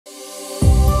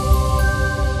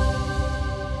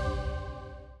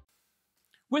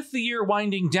With the year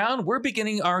winding down, we're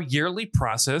beginning our yearly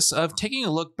process of taking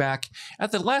a look back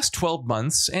at the last 12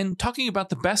 months and talking about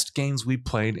the best games we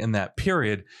played in that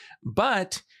period.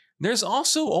 But there's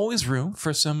also always room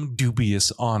for some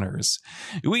dubious honors.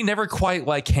 We never quite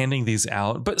like handing these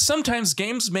out, but sometimes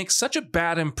games make such a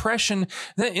bad impression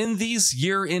that in these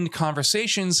year-end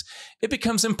conversations, it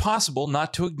becomes impossible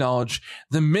not to acknowledge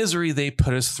the misery they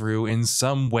put us through in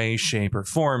some way, shape, or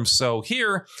form. So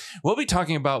here, we'll be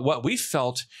talking about what we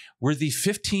felt were the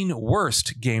 15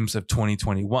 worst games of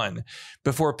 2021,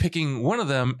 before picking one of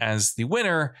them as the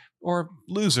winner or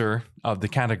loser of the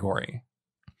category.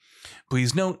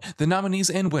 Please note, the nominees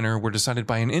and winner were decided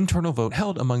by an internal vote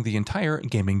held among the entire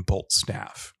GamingBolt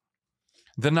staff.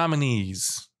 The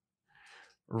nominees: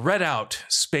 Redout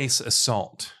Space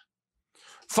Assault.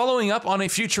 Following up on a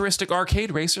futuristic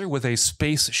arcade racer with a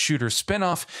space shooter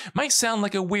spinoff might sound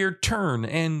like a weird turn,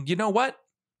 and you know what?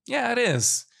 Yeah, it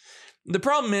is. The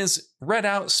problem is,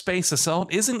 Redout Space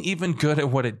Assault isn't even good at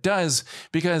what it does,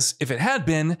 because if it had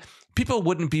been, people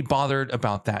wouldn't be bothered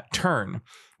about that turn.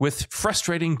 With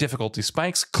frustrating difficulty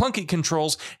spikes, clunky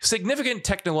controls, significant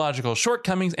technological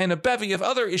shortcomings, and a bevy of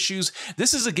other issues,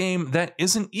 this is a game that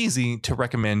isn't easy to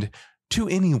recommend to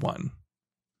anyone.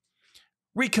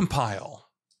 Recompile.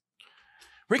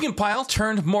 Recompile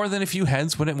turned more than a few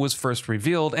heads when it was first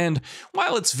revealed, and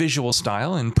while its visual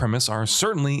style and premise are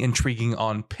certainly intriguing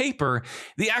on paper,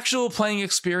 the actual playing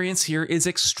experience here is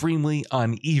extremely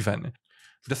uneven.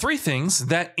 The three things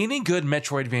that any good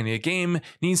Metroidvania game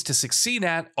needs to succeed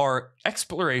at are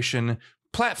exploration,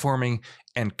 platforming,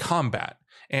 and combat.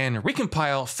 And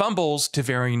Recompile fumbles to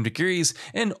varying degrees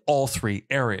in all three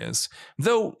areas.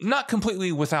 Though not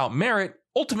completely without merit,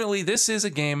 ultimately this is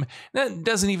a game that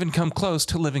doesn't even come close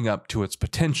to living up to its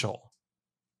potential.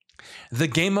 The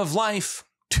Game of Life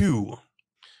 2.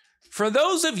 For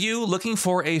those of you looking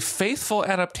for a faithful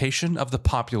adaptation of the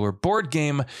popular board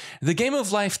game, The Game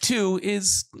of Life 2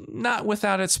 is not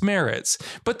without its merits,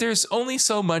 but there's only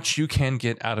so much you can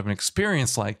get out of an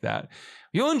experience like that.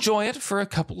 You'll enjoy it for a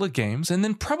couple of games and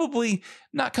then probably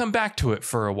not come back to it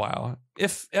for a while,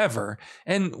 if ever.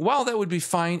 And while that would be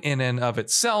fine in and of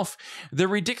itself, the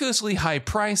ridiculously high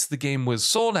price the game was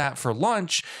sold at for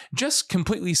launch just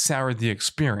completely soured the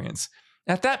experience.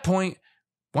 At that point,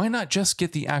 why not just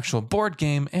get the actual board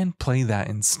game and play that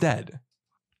instead?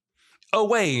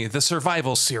 Away, the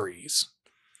Survival Series.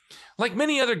 Like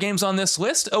many other games on this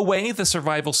list, Away, the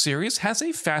Survival Series has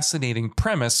a fascinating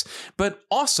premise, but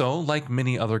also, like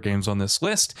many other games on this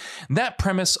list, that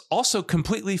premise also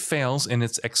completely fails in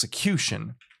its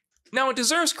execution. Now, it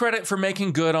deserves credit for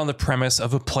making good on the premise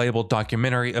of a playable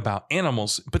documentary about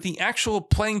animals, but the actual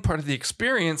playing part of the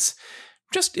experience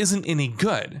just isn't any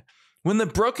good. When the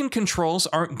broken controls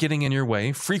aren't getting in your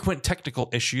way, frequent technical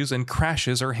issues and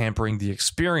crashes are hampering the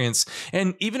experience,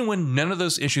 and even when none of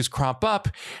those issues crop up,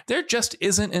 there just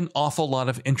isn't an awful lot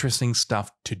of interesting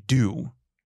stuff to do.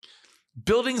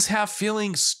 Buildings Have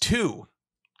Feelings 2.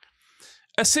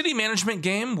 A city management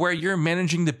game where you're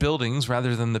managing the buildings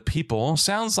rather than the people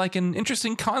sounds like an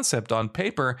interesting concept on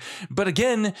paper, but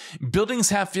again,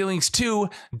 Buildings Have Feelings 2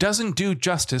 doesn't do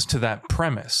justice to that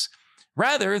premise.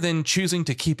 Rather than choosing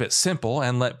to keep it simple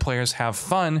and let players have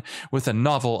fun with a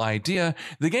novel idea,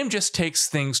 the game just takes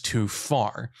things too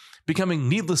far, becoming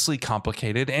needlessly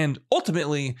complicated and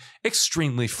ultimately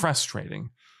extremely frustrating.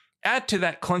 Add to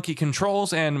that clunky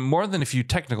controls and more than a few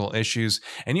technical issues,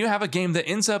 and you have a game that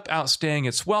ends up outstaying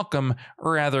its welcome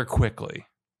rather quickly.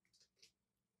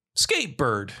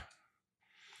 Skatebird.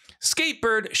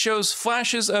 Skatebird shows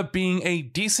flashes of being a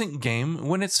decent game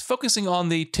when it's focusing on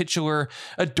the titular,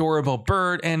 adorable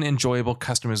bird and enjoyable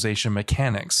customization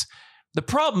mechanics. The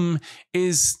problem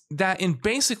is that in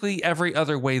basically every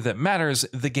other way that matters,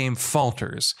 the game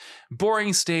falters.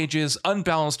 Boring stages,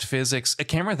 unbalanced physics, a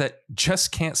camera that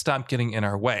just can't stop getting in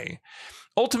our way.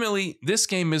 Ultimately, this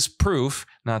game is proof,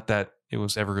 not that it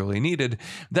was ever really needed,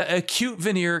 that a cute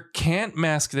veneer can't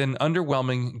mask an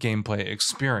underwhelming gameplay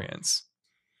experience.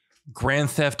 Grand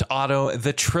Theft Auto: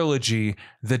 The Trilogy,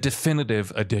 the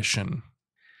Definitive Edition.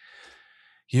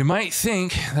 You might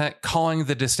think that calling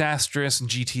the disastrous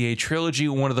GTA trilogy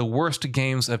one of the worst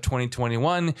games of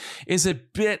 2021 is a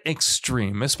bit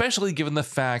extreme, especially given the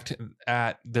fact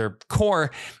at their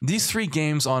core, these three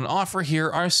games on offer here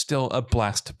are still a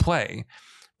blast to play.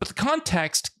 But the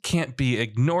context can't be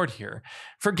ignored here.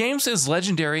 For games as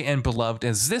legendary and beloved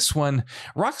as this one,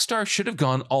 Rockstar should have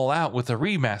gone all out with the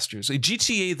remasters.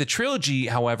 GTA The Trilogy,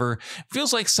 however,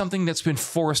 feels like something that's been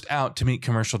forced out to meet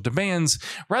commercial demands,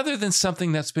 rather than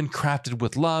something that's been crafted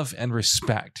with love and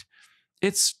respect.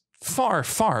 It's far,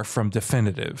 far from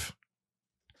definitive.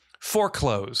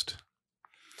 Foreclosed.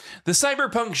 The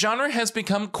cyberpunk genre has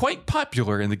become quite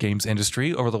popular in the games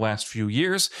industry over the last few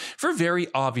years for very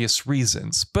obvious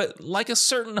reasons, but like a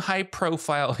certain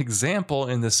high-profile example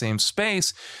in the same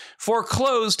space,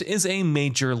 Foreclosed is a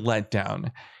major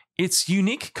letdown. Its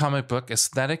unique comic book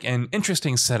aesthetic and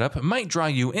interesting setup might draw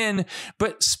you in,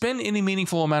 but spend any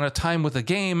meaningful amount of time with the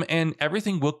game and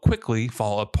everything will quickly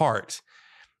fall apart.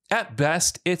 At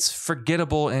best, it's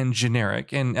forgettable and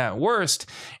generic, and at worst,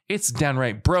 it's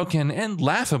downright broken and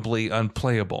laughably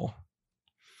unplayable.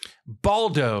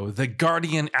 Baldo, the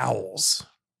Guardian Owls.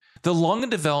 The long in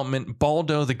development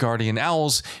Baldo the Guardian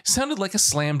Owls sounded like a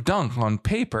slam dunk on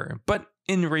paper, but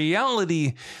in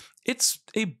reality, it's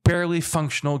a barely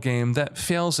functional game that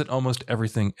fails at almost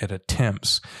everything it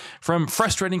attempts. From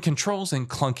frustrating controls and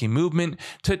clunky movement,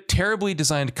 to terribly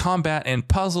designed combat and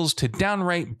puzzles, to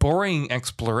downright boring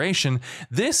exploration,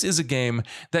 this is a game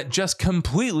that just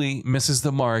completely misses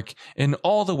the mark in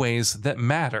all the ways that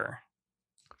matter.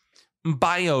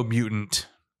 Biomutant.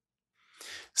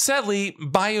 Sadly,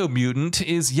 Biomutant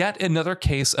is yet another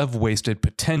case of wasted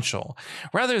potential.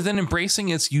 Rather than embracing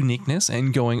its uniqueness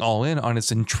and going all in on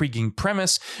its intriguing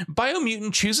premise,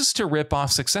 Biomutant chooses to rip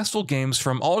off successful games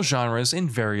from all genres in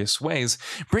various ways,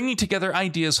 bringing together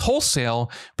ideas wholesale,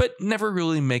 but never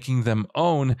really making them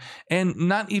own, and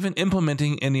not even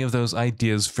implementing any of those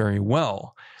ideas very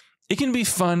well. It can be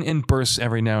fun in bursts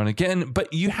every now and again,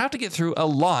 but you have to get through a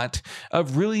lot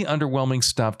of really underwhelming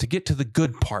stuff to get to the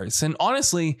good parts, and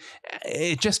honestly,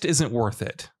 it just isn't worth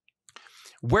it.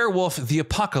 Werewolf the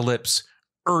Apocalypse: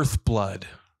 Earthblood.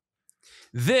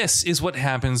 This is what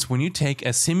happens when you take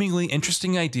a seemingly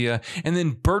interesting idea and then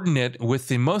burden it with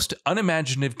the most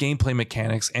unimaginative gameplay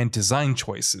mechanics and design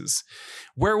choices.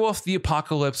 Werewolf the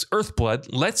Apocalypse: Earthblood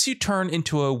lets you turn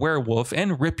into a werewolf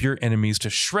and rip your enemies to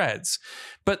shreds.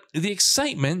 But the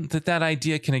excitement that that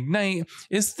idea can ignite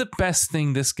is the best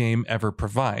thing this game ever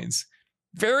provides.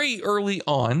 Very early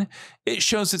on, it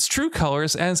shows its true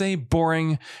colors as a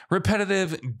boring,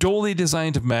 repetitive, dully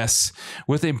designed mess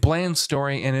with a bland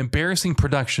story and embarrassing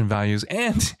production values,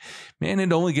 and man,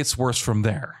 it only gets worse from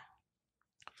there.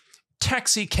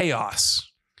 Taxi Chaos.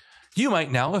 You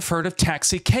might now have heard of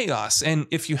Taxi Chaos, and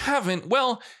if you haven't,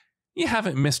 well, you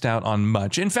haven't missed out on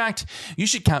much. In fact, you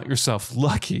should count yourself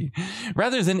lucky.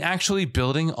 Rather than actually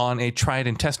building on a tried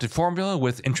and tested formula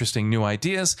with interesting new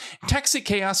ideas, Taxi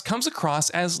Chaos comes across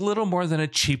as little more than a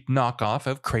cheap knockoff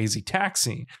of Crazy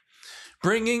Taxi.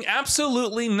 Bringing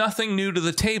absolutely nothing new to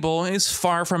the table is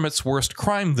far from its worst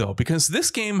crime though, because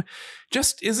this game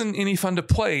just isn't any fun to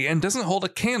play and doesn't hold a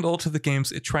candle to the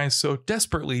games it tries so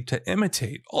desperately to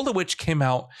imitate, all of which came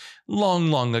out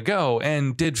long ago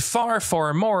and did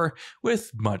far more with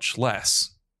much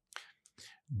less.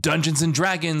 Dungeons &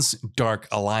 Dragons: Dark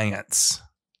Alliance.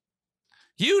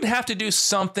 You'd have to do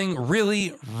something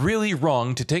really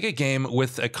wrong to take a game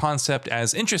with a concept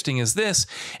as interesting as this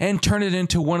and turn it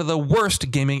into one of the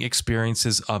worst gaming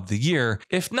experiences of the year,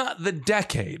 if not the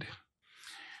decade.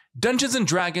 Dungeons &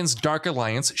 Dragons: Dark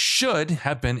Alliance should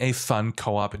have been a fun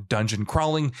co-op dungeon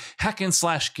crawling hack and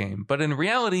slash game, but in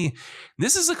reality,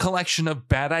 this is a collection of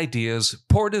bad ideas,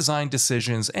 poor design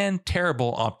decisions, and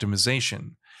terrible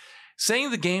optimization.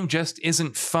 Saying the game just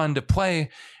isn't fun to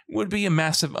play would be a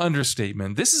massive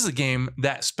understatement. This is a game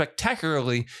that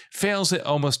spectacularly fails at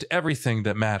almost everything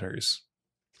that matters.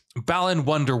 Balan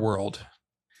Wonderworld.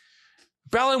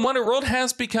 Balan Wonderworld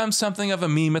has become something of a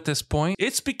meme at this point.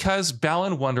 It's because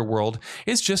Balan Wonderworld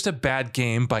is just a bad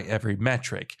game by every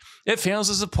metric. It fails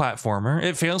as a platformer,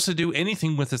 it fails to do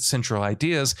anything with its central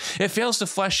ideas, it fails to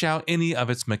flesh out any of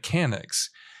its mechanics.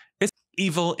 It's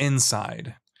evil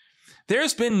inside.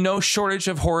 There's been no shortage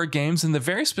of horror games in the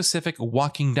very specific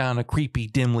walking down a creepy,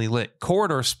 dimly lit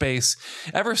corridor space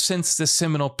ever since the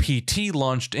seminal PT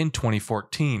launched in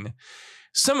 2014.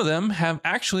 Some of them have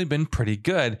actually been pretty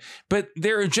good, but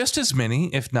there are just as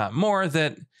many, if not more,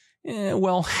 that,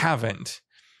 haven't.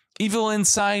 Evil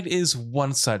Inside is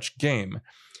one such game.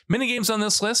 Many games on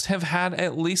this list have had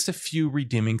at least a few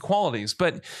redeeming qualities,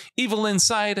 but Evil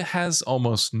Inside has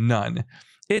almost none.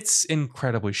 It's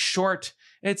incredibly short.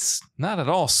 It's not at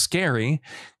all scary,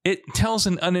 it tells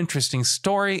an uninteresting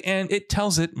story, and it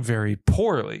tells it very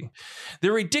poorly.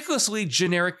 The ridiculously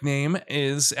generic name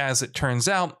is, as it turns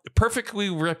out, perfectly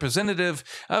representative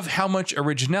of how much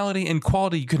originality and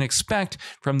quality you can expect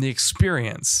from the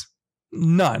experience.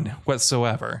 None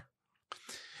whatsoever.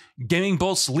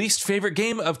 GamingBolt's least favorite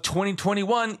game of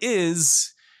 2021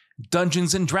 is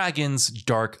Dungeons & Dragons: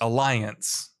 Dark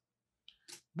Alliance.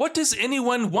 What does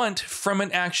anyone want from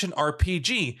an action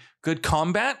RPG? Good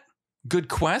combat? Good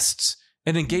quests?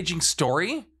 An engaging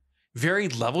story?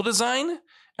 Varied level design?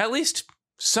 At least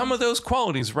some of those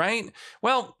qualities, right?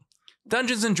 Well,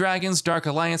 Dungeons & Dragons Dark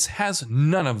Alliance has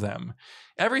none of them.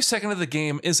 Every second of the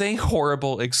game is a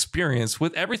horrible experience,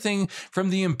 with everything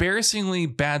from the embarrassingly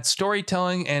bad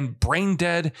storytelling and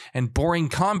brain-dead and boring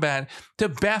combat to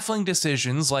baffling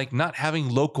decisions like not having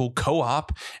local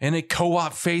co-op in a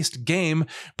co-op-faced game,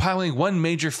 piling one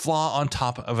major flaw on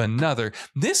top of another.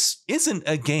 This isn't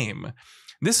a game.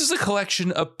 This is a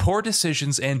collection of poor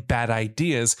decisions and bad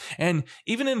ideas, and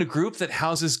even in a group that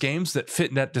houses games that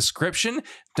fit that description,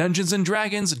 Dungeons &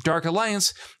 Dragons Dark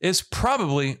Alliance is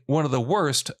probably one of the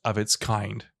worst of its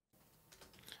kind.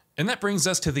 And that brings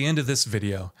us to the end of this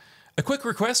video. A quick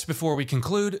request before we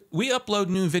conclude: we upload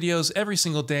new videos every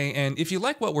single day, and if you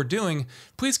like what we're doing,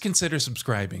 please consider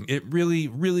subscribing. It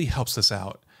really helps us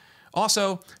out.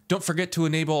 Also, don't forget to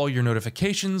enable all your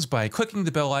notifications by clicking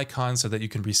the bell icon so that you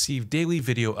can receive daily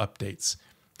video updates.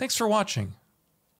 Thanks for watching.